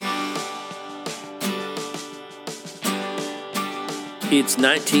It's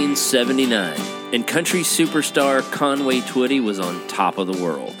 1979, and country superstar Conway Twitty was on top of the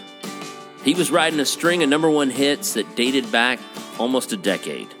world. He was riding a string of number one hits that dated back almost a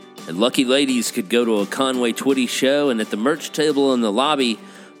decade. And lucky ladies could go to a Conway Twitty show and at the merch table in the lobby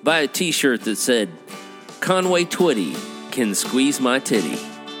buy a t-shirt that said, Conway Twitty can squeeze my titty.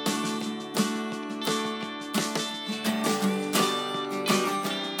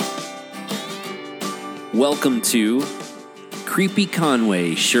 Welcome to Creepy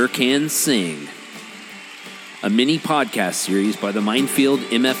Conway Sure Can Sing, a mini podcast series by the Minefield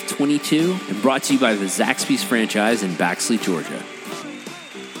MF22 and brought to you by the Zaxby's franchise in Baxley, Georgia.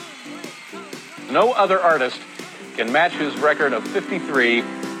 No other artist can match his record of 53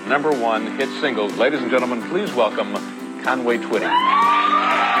 number one hit singles. Ladies and gentlemen, please welcome Conway Twitty.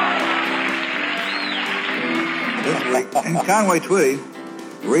 This week, and Conway Twitty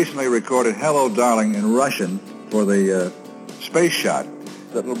recently recorded Hello Darling in Russian for the space shot.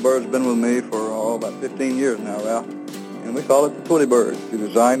 That little bird's been with me for about 15 years now, Ralph. And we call it the Twitty Bird. You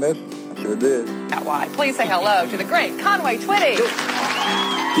designed this? I sure did. Why? Please say hello to the great Conway Twitty.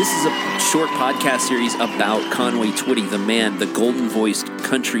 This is a short podcast series about Conway Twitty, the man, the golden-voiced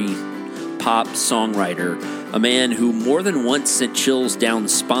country pop songwriter, a man who more than once sent chills down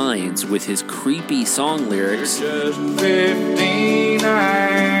spines with his creepy song lyrics. You're just 15,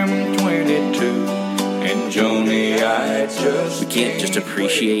 I'm 22, and Joni, I just We can't just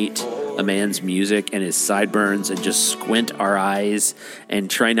appreciate a man's music and his sideburns and just squint our eyes and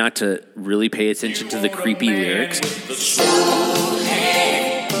try not to really pay attention to the creepy lyrics.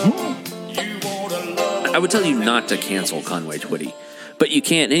 I would tell you not to cancel Conway Twitty, but you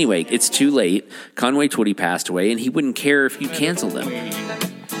can't anyway. It's too late. Conway Twitty passed away, and he wouldn't care if you canceled him.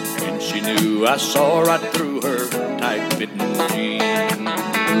 And she knew I saw right through her tight-fitting jeans.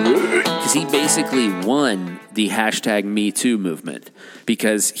 Because he basically won the hashtag Me Too movement,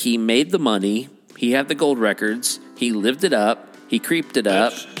 because he made the money, he had the gold records, he lived it up, he creeped it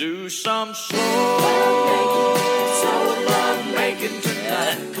up. Let's do some slow making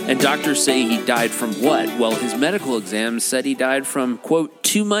tonight. And doctors say he died from what? Well, his medical exams said he died from, quote,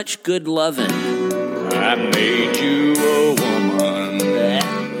 too much good lovin'. I made you a woman.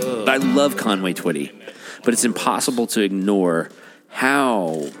 I love Conway Twitty, but it's impossible to ignore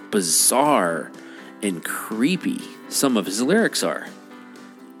how bizarre and creepy some of his lyrics are.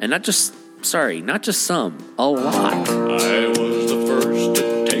 And not just some, a lot. I was the first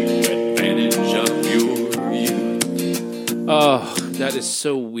to take advantage of your youth. Oh, that is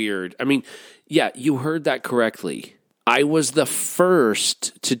so weird. I mean, yeah, you heard that correctly. I was the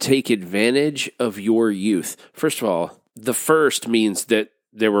first to take advantage of your youth. First of all, the first means that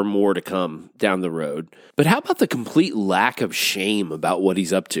there were more to come down the road. But how about the complete lack of shame about what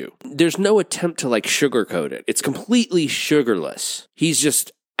he's up to? There's no attempt to sugarcoat it. It's completely sugarless. He's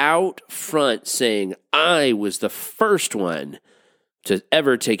just out front saying, I was the first one to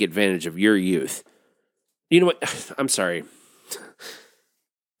ever take advantage of your youth. You know what? I'm sorry.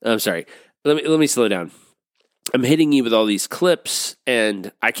 Let me slow down. I'm hitting you with all these clips,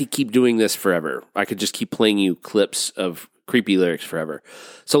 and I could keep doing this forever. I could just keep playing you clips of creepy lyrics forever.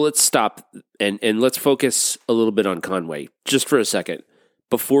 So let's stop and let's focus a little bit on Conway just for a second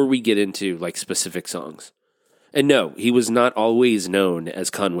before we get into specific songs. And no, he was not always known as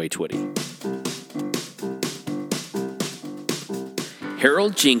Conway Twitty.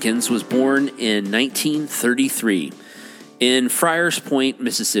 Harold Jenkins was born in 1933 in Friars Point,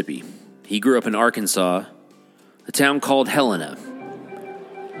 Mississippi. He grew up in Arkansas, a town called Helena.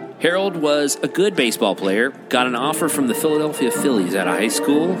 Harold was a good baseball player, got an offer from the Philadelphia Phillies out of high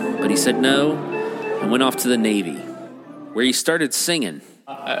school, but he said no and went off to the Navy, where he started singing.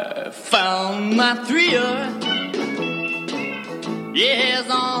 I found my thriller. Yes,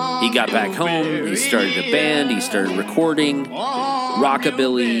 He got back home, he started a band, he started recording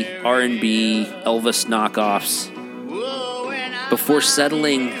rockabilly, R&B, Elvis knockoffs, before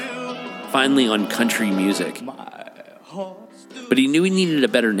settling finally on country music. But he knew he needed a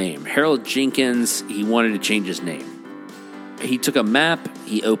better name. Harold Jenkins, he wanted to change his name. He took a map,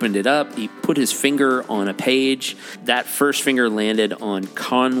 he opened it up, he put his finger on a page. That first finger landed on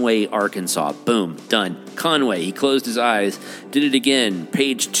Conway, Arkansas. Boom, done. Conway, he closed his eyes, did it again.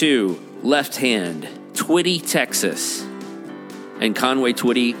 Page 2, left hand, Twitty, Texas. And Conway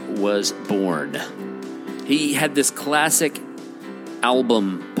Twitty was born. He had this classic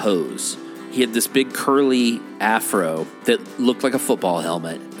album pose. He had this big curly afro that looked like a football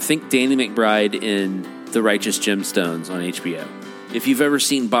helmet. Think Danny McBride in The Righteous Gemstones on HBO. If you've ever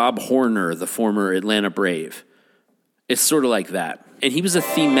seen Bob Horner, the former Atlanta Brave, it's sort of like that. And he was a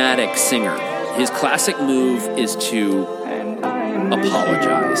thematic singer. His classic move is to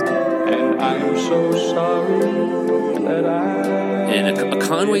apologized. And I'm so sorry that And a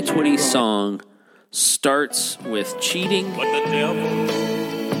Conway Twitty song starts with cheating. But the devil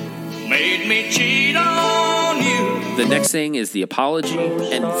made me cheat on you. The next thing is the apology,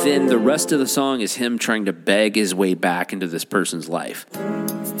 and then the rest of the song is him trying to beg his way back into this person's life.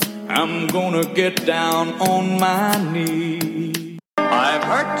 I'm gonna get down on my knees. I've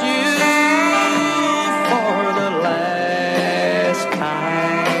hurt you for the last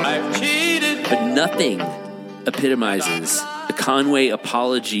time. I've cheated. But nothing epitomizes a Conway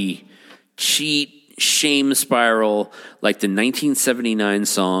apology, cheat, shame spiral like the 1979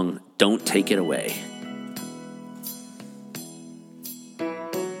 song Don't Take It Away.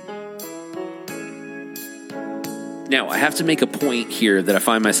 Now, I have to make a point here that I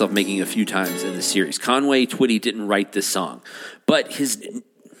find myself making a few times in this series. Conway Twitty didn't write this song, but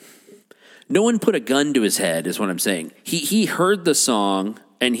no one put a gun to his head, is what I'm saying. He heard the song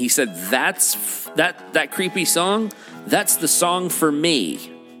and he said, that creepy song, that's the song for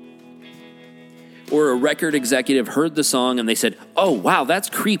me. Or a record executive heard the song and they said, oh, wow, that's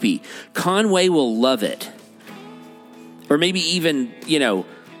creepy. Conway will love it. Or maybe even,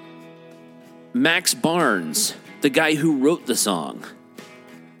 Max Barnes, the guy who wrote the song.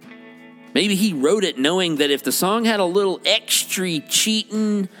 Maybe he wrote it knowing that if the song had a little extra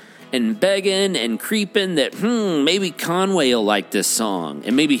cheating and begging and creeping, that, maybe Conway will like this song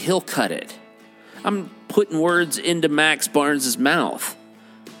and maybe he'll cut it. I'm putting words into Max Barnes' mouth.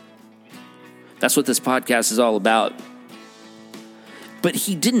 That's what this podcast is all about. But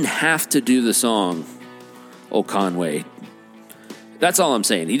he didn't have to do the song, oh Conway. That's all I'm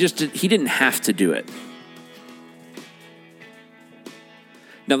saying. He didn't have to do it.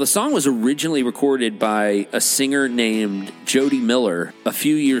 Now, the song was originally recorded by a singer named Jody Miller a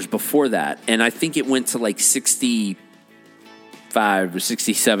few years before that, and I think it went to like 65 or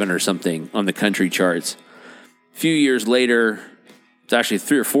 67 or something on the country charts. A few years later, it's actually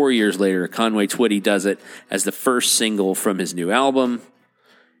 3 or 4 years later, Conway Twitty does it as the first single from his new album,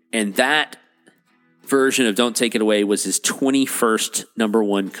 and that version of Don't Take It Away was his 21st number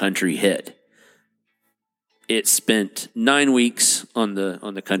one country hit. It spent 9 weeks on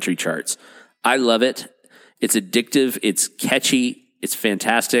the country charts. I love it. It's addictive. It's catchy. It's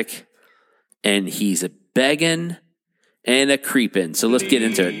fantastic. And he's a begging and a creeping. So let's get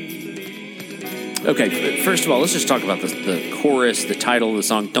into it. Okay, first of all, let's just talk about the chorus, the title of the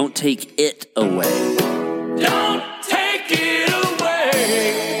song. Don't take it away. Don't take it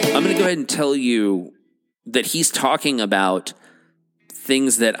away. I'm going to go ahead and tell you that he's talking about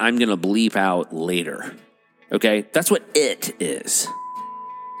things that I'm going to bleep out later. Okay, that's what it is.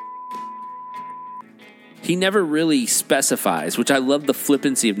 He never really specifies, which I love the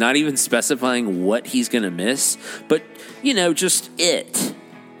flippancy of not even specifying what he's going to miss, but, just it.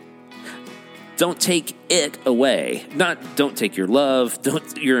 Don't take it away. Don't take your love,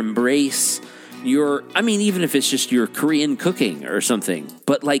 your embrace, even if it's just your Korean cooking or something,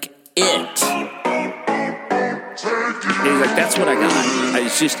 but like it. And he's like, that's what I got.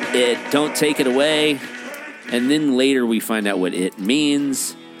 It's just it. Don't take it away. And then later we find out what it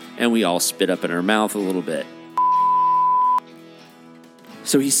means, and we all spit up in our mouth a little bit.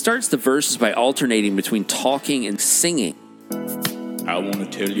 So he starts the verses by alternating between talking and singing. I want to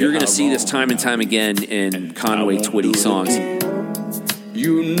tell you. You're going to see this time and time again in Conway Twitty songs.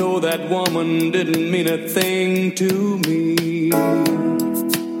 You know that woman didn't mean a thing to me.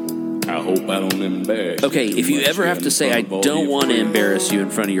 I hope I don't embarrass you. Okay, if you ever have to say, I don't want to embarrass you in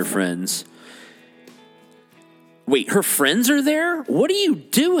front of your friends. Wait, her friends are there? What are you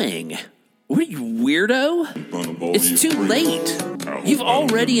doing? What are you, weirdo? It's too late. You've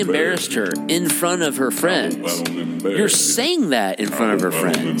already embarrassed her in front of her friends. You're saying that in front of her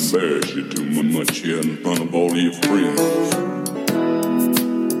friends. Embarrass you too much here in front of all your friends.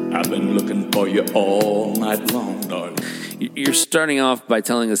 I've been looking for you all night long, darling. You're starting off by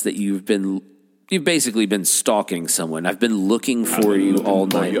telling us that you've basically been stalking someone. I've been looking for you all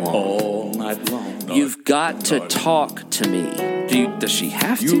night long. You've got to talk to me. Does she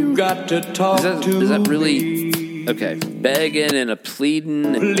have to? You've got to talk to me. Is that really... Okay. Begging and a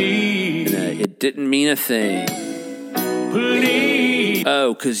pleading. Please. And it didn't mean a thing. Please.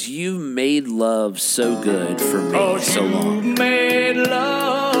 Oh, because you made love so good for me so long. You made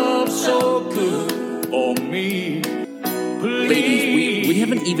love so good for me. Ladies, we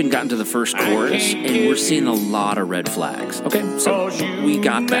haven't even gotten to the first chorus, and we're seeing a lot of red flags. Okay, so we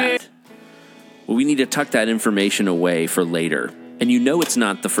got that. Well, we need to tuck that information away for later. And it's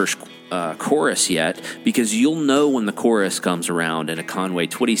not the first chorus yet, because you'll know when the chorus comes around in a Conway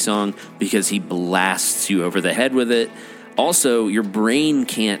Twitty song, because he blasts you over the head with it. Also, your brain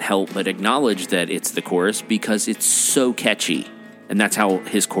can't help but acknowledge that it's the chorus because it's so catchy. And that's how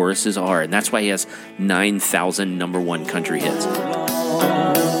his choruses are. And that's why he has 9,000 number one country hits. Don't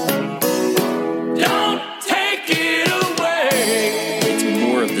take it away. It's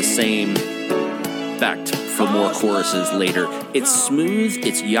more of the same. Back for more choruses later. It's smooth.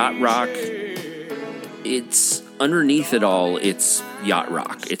 It's yacht rock. It's underneath it all. It's yacht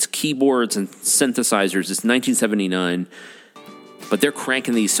rock. It's keyboards and synthesizers. It's 1979, but they're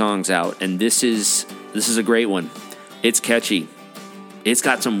cranking these songs out, and this is a great one. It's catchy. It's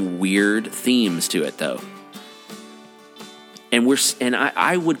got some weird themes to it, though. And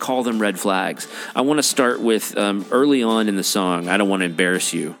I would call them red flags. I want to start with early on in the song. I don't want to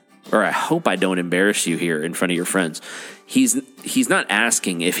embarrass you, or I hope I don't embarrass you here in front of your friends. He's not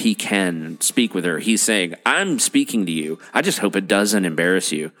asking if he can speak with her. He's saying, I'm speaking to you. I just hope it doesn't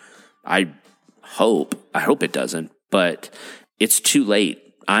embarrass you. I hope it doesn't, but it's too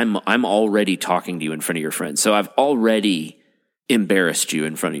late. I'm already talking to you in front of your friends. So I've already embarrassed you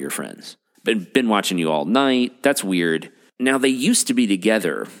in front of your friends. Been watching you all night. That's weird. Now, they used to be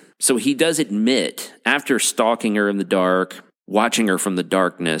together. So he does admit, after stalking her in the dark, watching her from the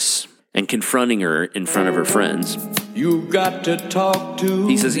darkness, and confronting her in front of her friends, You got to talk to.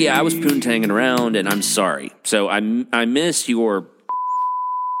 he says, yeah, I was poontanging around, and I'm sorry. So I missed your...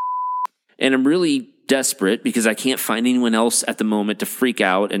 And I'm really desperate because I can't find anyone else at the moment to freak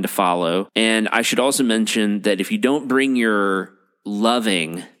out and to follow. And I should also mention that if you don't bring your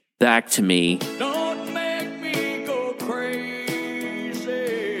loving back to me, Don't make me go crazy.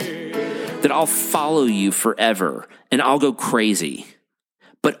 that I'll follow you forever and I'll go crazy.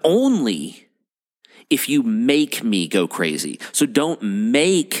 But only if you make me go crazy. So don't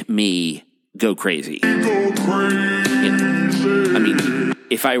make me go crazy. Go crazy. I mean,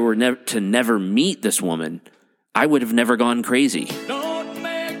 if I were to never meet this woman, I would have never gone crazy. Don't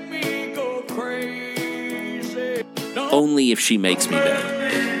make me go crazy. Only if she makes me though.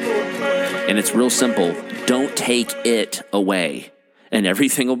 And it's real simple. Don't take it away. And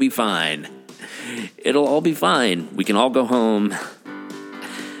everything will be fine. It'll all be fine. We can all go home.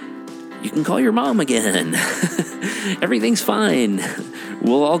 You can call your mom again. Everything's fine.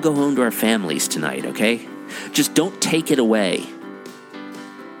 We'll all go home to our families tonight, okay? Just don't take it away.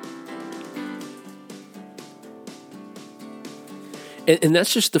 And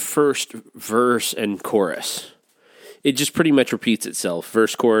that's just the first verse and chorus. It just pretty much repeats itself.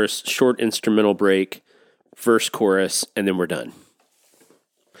 Verse, chorus, short instrumental break, verse, chorus, and then we're done.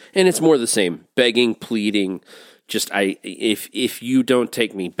 And it's more the same. Begging, pleading, if you don't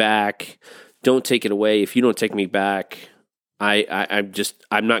take me back, don't take it away. If you don't take me back, I'm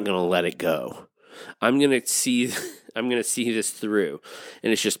not going to let it go. I'm going to see this through.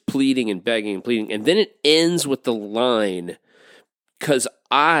 And it's just pleading and begging and pleading. And then it ends with the line, because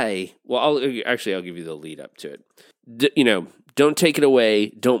I'll give you the lead up to it. Don't take it away.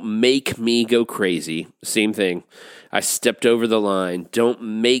 Don't make me go crazy. Same thing. I stepped over the line. Don't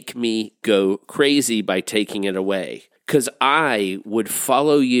make me go crazy by taking it away. Because I would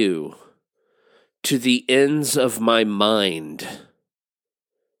follow you to the ends of my mind.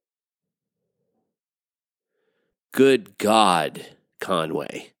 Good God,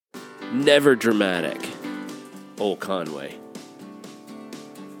 Conway. Never dramatic. Old Conway.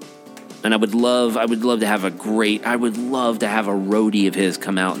 And I would love to have a roadie of his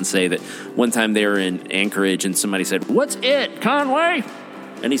come out and say that one time they were in Anchorage and somebody said, "What's it, Conway?"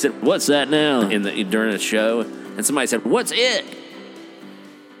 And he said, "What's that now?" during a show. And somebody said, "What's it?"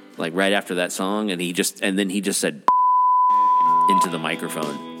 Like right after that song, and then he just said into the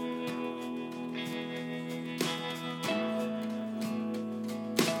microphone.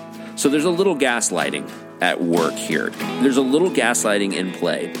 So there's a little gaslighting at work here. There's a little gaslighting in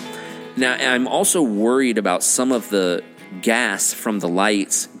play. Now, I'm also worried about some of the gas from the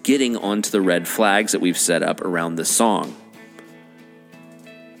lights getting onto the red flags that we've set up around this song.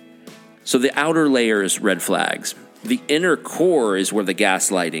 So the outer layer is red flags. The inner core is where the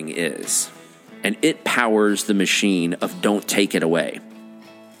gaslighting is. And it powers the machine of Don't Take It Away.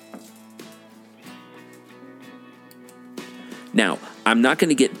 Now, I'm not going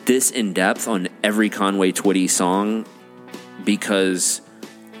to get this in depth on every Conway Twitty song because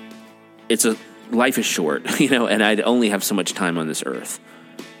life is short, and I'd only have so much time on this earth.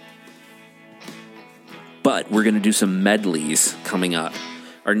 But we're going to do some medleys coming up.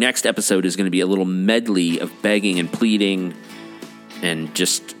 Our next episode is going to be a little medley of begging and pleading and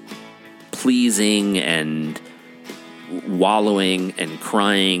just pleasing and wallowing and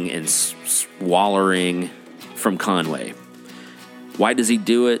crying and swallowing from Conway. Why does he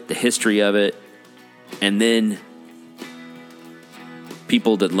do it? The history of it. And then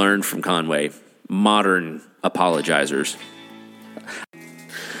people that learn from Conway, modern apologizers.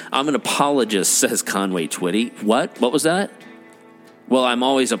 I'm an apologist, says Conway Twitty. What? What was that? Well, I'm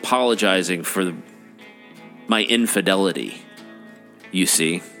always apologizing for my infidelity, you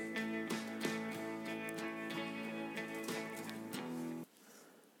see.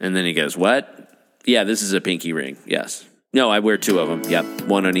 And then he goes, what? Yeah, this is a pinky ring, yes. No, I wear 2 of them. Yep,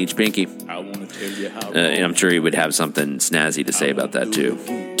 1 on each pinky. I want to tell you how. And I'm sure he would have something snazzy to say about that, too.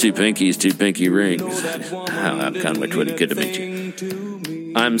 2 pinkies, 2 pinky rings. I'm Conway Twitty. Good to meet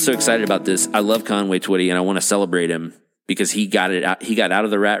you. I'm so excited about this. I love Conway Twitty, and I want to celebrate him because he got it out. He got out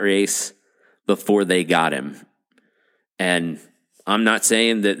of the rat race before they got him. And I'm not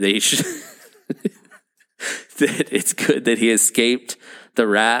saying that they should that it's good that he escaped the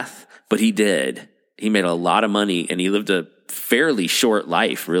wrath, but he did. He made a lot of money, and he lived a fairly short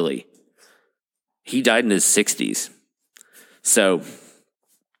life, really. He died in his 60s. So,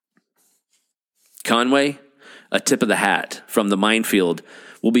 Conway, a tip of the hat from the minefield.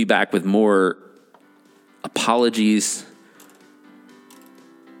 We'll be back with more apologies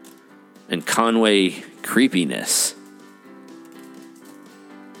and Conway creepiness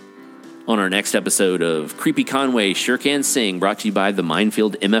on our next episode of Creepy Conway Sure Can Sing, brought to you by the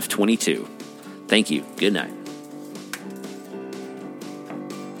Minefield MF22. Thank you. Good night.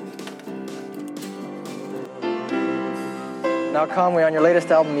 Now, Conway, on your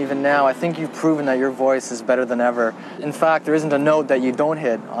latest album, Even Now, I think you've proven that your voice is better than ever. In fact, there isn't a note that you don't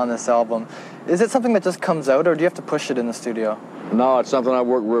hit on this album. Is it something that just comes out, or do you have to push it in the studio? No, it's something I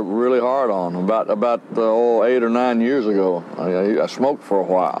worked really hard on about 8 or 9 years ago. I smoked for a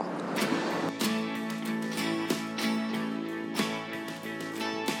while.